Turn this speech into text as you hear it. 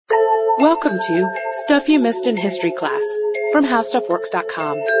Welcome to Stuff You Missed in History Class from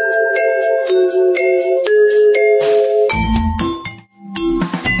HowStuffWorks.com.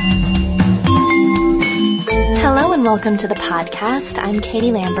 Hello and welcome to the podcast. I'm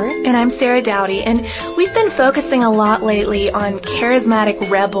Katie Lambert. And I'm Sarah Dowdy, and we've been focusing a lot lately on charismatic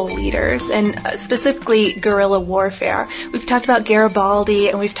rebel leaders, and specifically guerrilla warfare. We've talked about Garibaldi,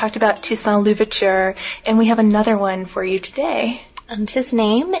 and we've talked about Toussaint Louverture, and we have another one for you today. And his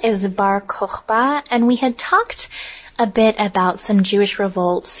name is Bar Kokhba, and we had talked a bit about some Jewish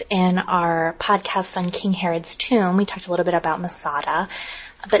revolts in our podcast on King Herod's tomb. We talked a little bit about Masada.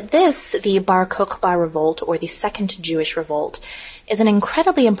 But this, the Bar Kokhba revolt, or the Second Jewish Revolt, is an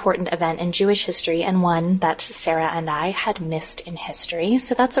incredibly important event in Jewish history and one that Sarah and I had missed in history.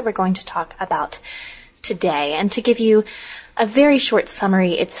 So that's what we're going to talk about today. And to give you a very short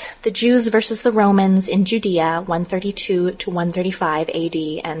summary, it's the Jews versus the Romans in Judea, 132 to 135 AD.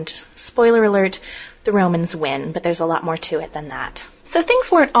 And spoiler alert, the Romans win, but there's a lot more to it than that. So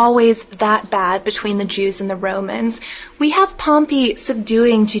things weren't always that bad between the Jews and the Romans. We have Pompey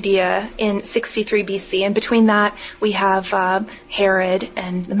subduing Judea in 63 BC, and between that we have Herod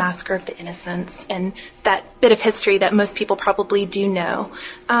and the Massacre of the Innocents, and that bit of history that most people probably do know.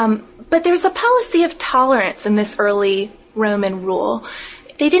 But there's a policy of tolerance in this early Roman rule.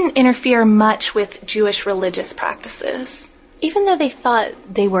 They didn't interfere much with Jewish religious practices. Even though they thought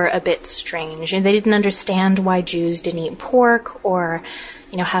they were a bit strange, and they didn't understand why Jews didn't eat pork or,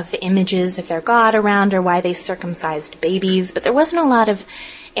 have images of their God around, or why they circumcised babies, but there wasn't a lot of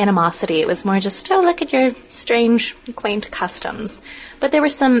animosity. It was more just, oh, look at your strange, quaint customs. But there were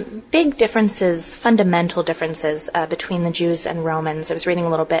some big differences, fundamental differences between the Jews and Romans. I was reading a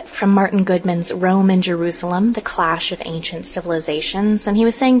little bit from Martin Goodman's Rome and Jerusalem, The Clash of Ancient Civilizations, and he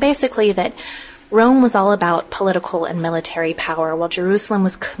was saying basically that Rome was all about political and military power, while Jerusalem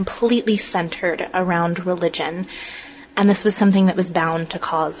was completely centered around religion. And this was something that was bound to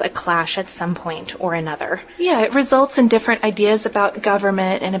cause a clash at some point or another. Yeah, it results in different ideas about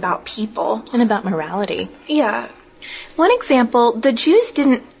government and about people. And about morality. Yeah. One example, the Jews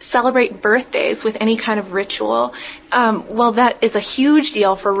didn't celebrate birthdays with any kind of ritual. Well, that is a huge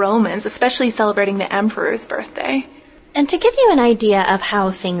deal for Romans, especially celebrating the emperor's birthday. And to give you an idea of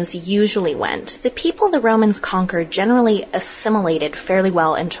how things usually went, the people the Romans conquered generally assimilated fairly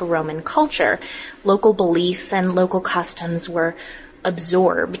well into Roman culture. Local beliefs and local customs were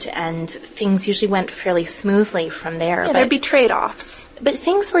absorbed, and things usually went fairly smoothly from there. Yeah, there'd be trade-offs. But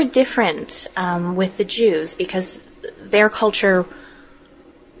things were different with the Jews, because their culture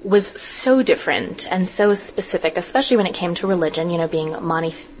was so different and so specific, especially when it came to religion, being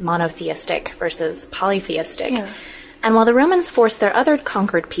monotheistic versus polytheistic. Yeah. And while the Romans forced their other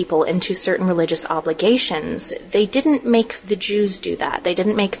conquered people into certain religious obligations, they didn't make the Jews do that. They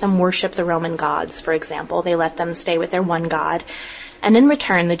didn't make them worship the Roman gods, for example. They let them stay with their one god. And in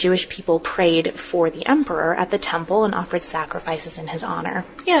return, the Jewish people prayed for the emperor at the temple and offered sacrifices in his honor.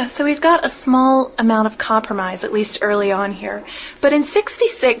 Yeah, so we've got a small amount of compromise, at least early on here. But in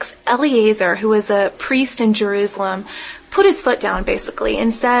 66, Eleazar, who was a priest in Jerusalem, put his foot down, basically,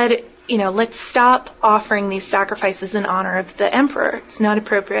 and said, let's stop offering these sacrifices in honor of the emperor. It's not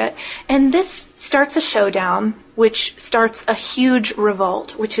appropriate. And this starts a showdown, which starts a huge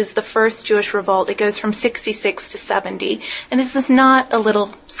revolt, which is the first Jewish revolt. It goes from 66 to 70. And this is not a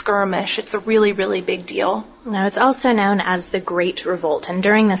little skirmish. It's a really, really big deal. No, it's also known as the Great Revolt. And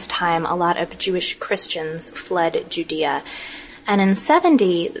during this time, a lot of Jewish Christians fled Judea. And in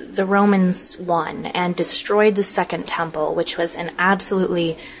 70, the Romans won and destroyed the Second Temple, which was an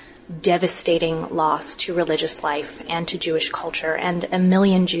absolutely devastating loss to religious life and to Jewish culture, and 1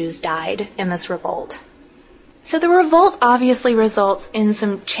 million Jews died in this revolt. So the revolt obviously results in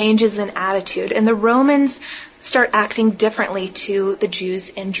some changes in attitude, and the Romans start acting differently to the Jews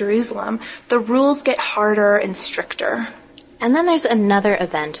in Jerusalem. The rules get harder and stricter. And then there's another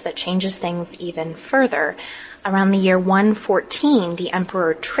event that changes things even further. Around the year 114, the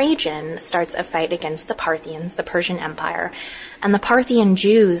Emperor Trajan starts a fight against the Parthians, the Persian Empire, and the Parthian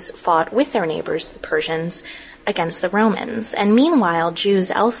Jews fought with their neighbors, the Persians, against the Romans. And meanwhile,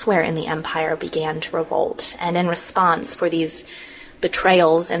 Jews elsewhere in the empire began to revolt, and in response for these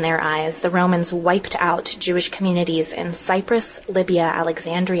betrayals in their eyes, the Romans wiped out Jewish communities in Cyprus, Libya,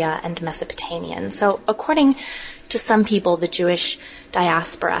 Alexandria, and Mesopotamia. And so, according to some people, the Jewish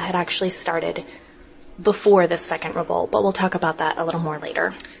diaspora had actually started before this second revolt, but we'll talk about that a little more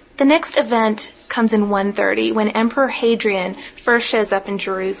later. The next event comes in 130, when Emperor Hadrian first shows up in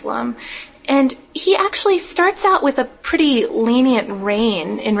Jerusalem. And he actually starts out with a pretty lenient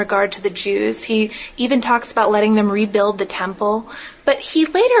reign in regard to the Jews. He even talks about letting them rebuild the temple. But he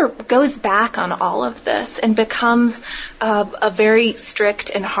later goes back on all of this and becomes a very strict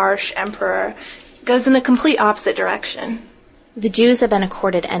and harsh emperor. Goes in the complete opposite direction. The Jews had been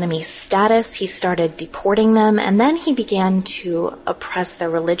accorded enemy status. He started deporting them, and then he began to oppress their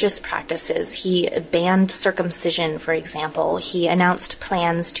religious practices. He banned circumcision, for example. He announced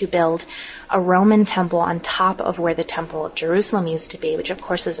plans to build a Roman temple on top of where the Temple of Jerusalem used to be, which of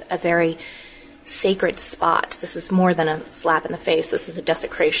course is a very sacred spot. This is more than a slap in the face. This is a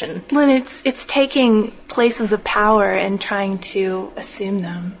desecration. Well, it's taking places of power and trying to assume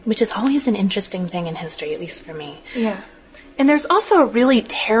them. Which is always an interesting thing in history, at least for me. Yeah. And there's also a really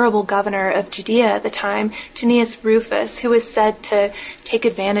terrible governor of Judea at the time, Tinius Rufus, who was said to take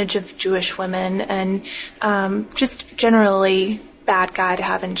advantage of Jewish women and just generally bad guy to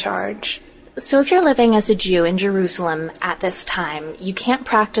have in charge. So if you're living as a Jew in Jerusalem at this time, you can't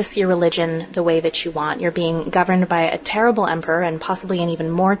practice your religion the way that you want. You're being governed by a terrible emperor and possibly an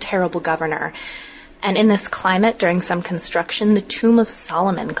even more terrible governor. And in this climate, during some construction, the Tomb of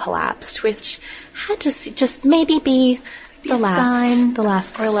Solomon collapsed, which had to just maybe be the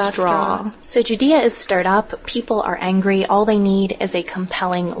last straw. So Judea is stirred up. People are angry. All they need is a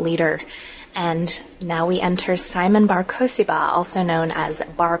compelling leader. And now we enter Simon Bar Kokhba, also known as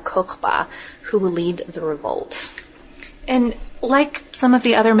Bar Kokhba, who will lead the revolt. And like some of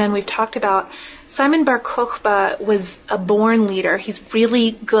the other men we've talked about, Simon Bar Kokhba was a born leader. He's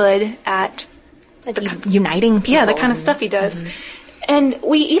really good at uniting people. Yeah, the kind of stuff he does. Mm-hmm. And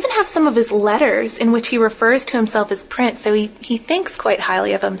we even have some of his letters in which he refers to himself as Prince, so he thinks quite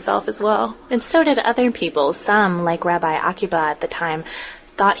highly of himself as well. And so did other people. Some, like Rabbi Akiba at the time,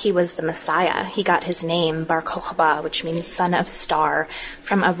 thought he was the Messiah. He got his name, Bar Kokhba, which means son of star,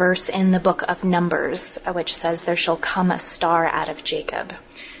 from a verse in the book of Numbers, which says, "There shall come a star out of Jacob."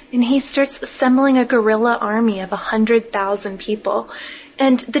 And he starts assembling a guerrilla army of 100,000 people.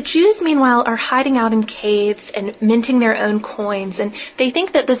 And the Jews, meanwhile, are hiding out in caves and minting their own coins. And they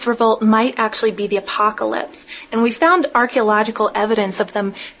think that this revolt might actually be the apocalypse. And we found archaeological evidence of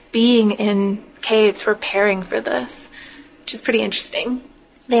them being in caves preparing for this, which is pretty interesting.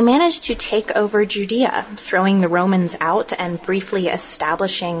 They managed to take over Judea, throwing the Romans out and briefly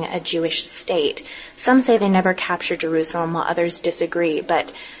establishing a Jewish state. Some say they never captured Jerusalem, while others disagree,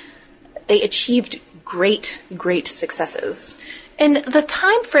 but they achieved great successes. And the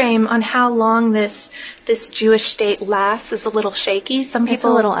time frame on how long this Jewish state lasts is a little shaky. It's a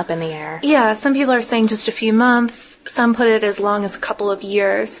little up in the air. Yeah, some people are saying just a few months. Some put it as long as a couple of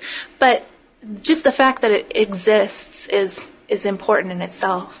years. But just the fact that it exists is important in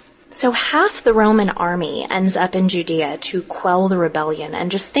itself. So half the Roman army ends up in Judea to quell the rebellion.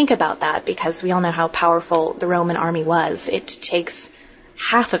 And just think about that, because we all know how powerful the Roman army was. It takes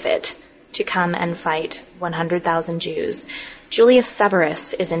half of it to come and fight 100,000 Jews. Julius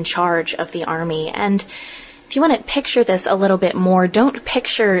Severus is in charge of the army, and if you want to picture this a little bit more, don't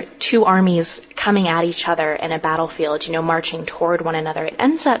picture two armies coming at each other in a battlefield, marching toward one another. It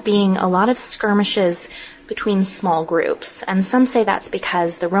ends up being a lot of skirmishes between small groups, and some say that's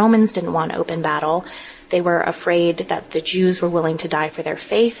because the Romans didn't want open battle. They were afraid that the Jews were willing to die for their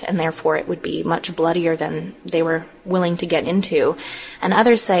faith, and therefore it would be much bloodier than they were willing to get into. And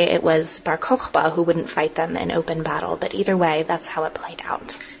others say it was Bar Kokhba who wouldn't fight them in open battle, but either way, that's how it played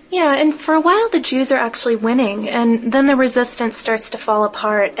out. Yeah, and for a while the Jews are actually winning, and then the resistance starts to fall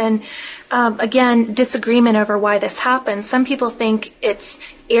apart. And again, disagreement over why this happens. Some people think it's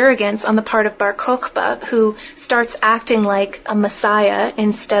arrogance on the part of Bar Kokhba, who starts acting like a messiah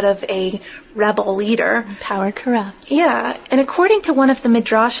instead of a rebel leader. Power corrupts. Yeah, and according to one of the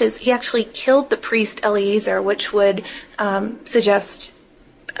midrashes, he actually killed the priest Eliezer, which would suggest,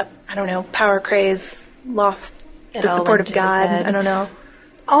 power craze, lost the support of God. I don't know.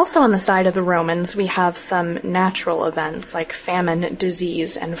 Also on the side of the Romans, we have some natural events like famine,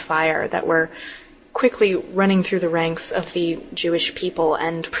 disease, and fire that were quickly running through the ranks of the Jewish people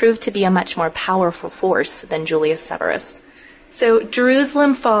and proved to be a much more powerful force than Julius Severus. So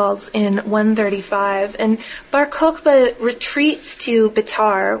Jerusalem falls in 135, and Bar Kokhba retreats to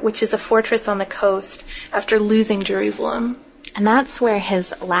Betar, which is a fortress on the coast, after losing Jerusalem. And that's where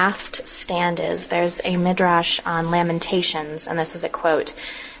his last stand is. There's a midrash on Lamentations, and this is a quote.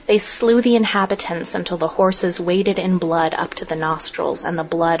 "They slew the inhabitants until the horses waded in blood up to the nostrils, and the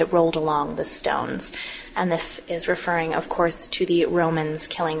blood rolled along the stones." And this is referring, of course, to the Romans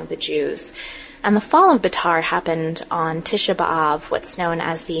killing the Jews. And the fall of Betar happened on Tisha B'Av, what's known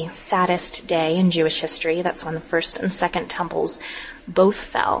as the saddest day in Jewish history. That's when the first and second temples both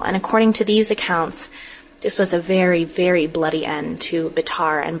fell. And according to these accounts, this was a very, very bloody end to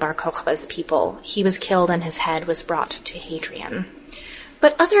Betar and Bar Kokhba's people. He was killed and his head was brought to Hadrian.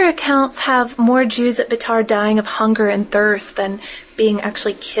 But other accounts have more Jews at Betar dying of hunger and thirst than being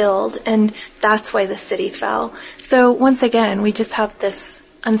actually killed, and that's why the city fell. So once again, we just have this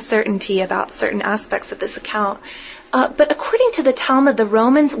uncertainty about certain aspects of this account. But according to the Talmud, the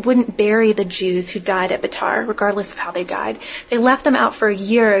Romans wouldn't bury the Jews who died at Betar, regardless of how they died. They left them out for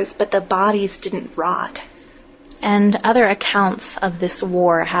years, but the bodies didn't rot. And other accounts of this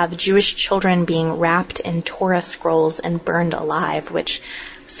war have Jewish children being wrapped in Torah scrolls and burned alive, which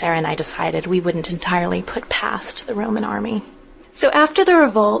Sarah and I decided we wouldn't entirely put past the Roman army. So after the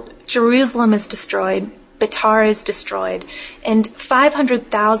revolt, Jerusalem is destroyed, Betar is destroyed, and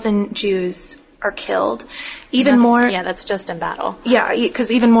 500,000 Jews are killed. That's just in battle. Yeah, because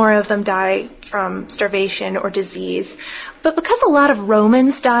even more of them die from starvation or disease. But because a lot of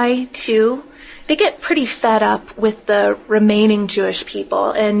Romans die too, they get pretty fed up with the remaining Jewish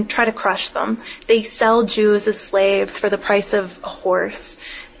people and try to crush them. They sell Jews as slaves for the price of a horse.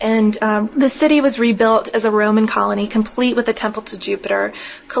 And the city was rebuilt as a Roman colony, complete with a temple to Jupiter,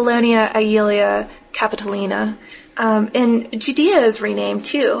 Colonia Aelia Capitolina. And Judea is renamed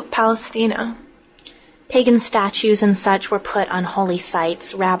too, Palestina. Pagan statues and such were put on holy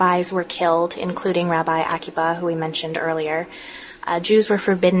sites. Rabbis were killed, including Rabbi Akiba, who we mentioned earlier. Jews were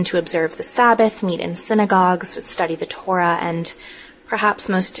forbidden to observe the Sabbath, meet in synagogues, study the Torah, and perhaps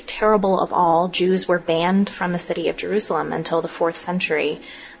most terrible of all, Jews were banned from the city of Jerusalem until the 4th century,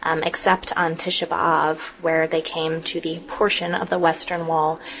 except on Tisha B'Av, where they came to the portion of the western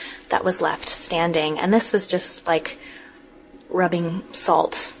wall that was left standing. And this was just like rubbing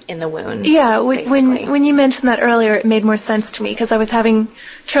salt in the wound. Yeah, when you mentioned that earlier, it made more sense to me because I was having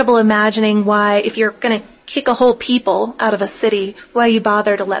trouble imagining why, if you're going to kick a whole people out of a city, why you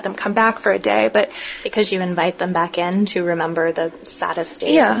bother to let them come back for a day. But because you invite them back in to remember the saddest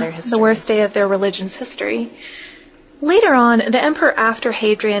days of their history. The worst day of their religion's history. Later on, the emperor after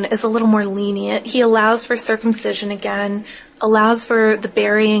Hadrian is a little more lenient. He allows for circumcision again, allows for the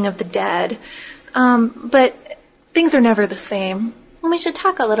burying of the dead. But things are never the same. Well, we should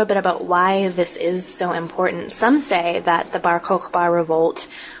talk a little bit about why this is so important. Some say that the Bar Kokhba revolt,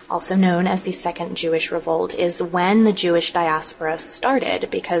 also known as the Second Jewish Revolt, is when the Jewish diaspora started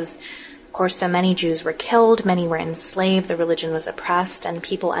because, of course, so many Jews were killed, many were enslaved, the religion was oppressed, and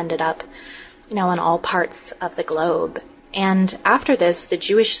people ended up, in all parts of the globe. And after this, the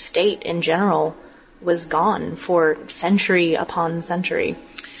Jewish state in general was gone for century upon century.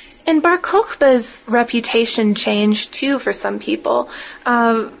 And Bar Kokhba's reputation changed, too, for some people.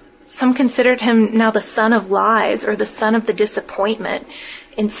 Some considered him now the son of lies or the son of the disappointment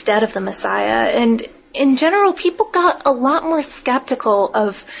instead of the Messiah. And in general, people got a lot more skeptical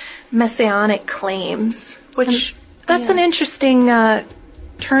of messianic claims, which that's an interesting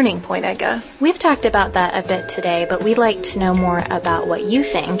turning point, I guess. We've talked about that a bit today, but we'd like to know more about what you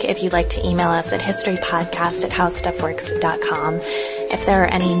think. If you'd like to email us at historypodcast@howstuffworks.com. If there are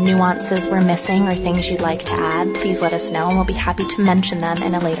any nuances we're missing or things you'd like to add, please let us know and we'll be happy to mention them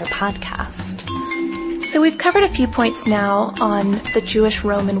in a later podcast. So we've covered a few points now on the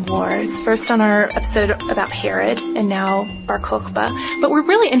Jewish-Roman wars, first on our episode about Herod and now Bar Kokhba. But we're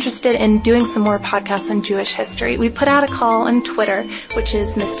really interested in doing some more podcasts on Jewish history. We put out a call on Twitter, which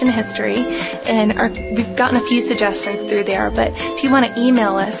is Missed in History, and we've gotten a few suggestions through there. But if you want to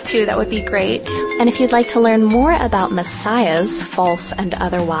email us too, that would be great. And if you'd like to learn more about messiahs, false and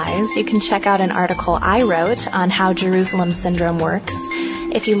otherwise, you can check out an article I wrote on how Jerusalem syndrome works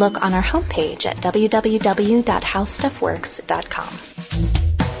if you look on our homepage at www.howstuffworks.com.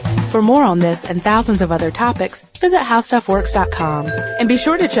 For more on this and thousands of other topics, visit howstuffworks.com. And be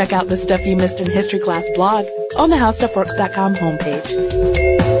sure to check out the Stuff You Missed in History Class blog on the howstuffworks.com homepage.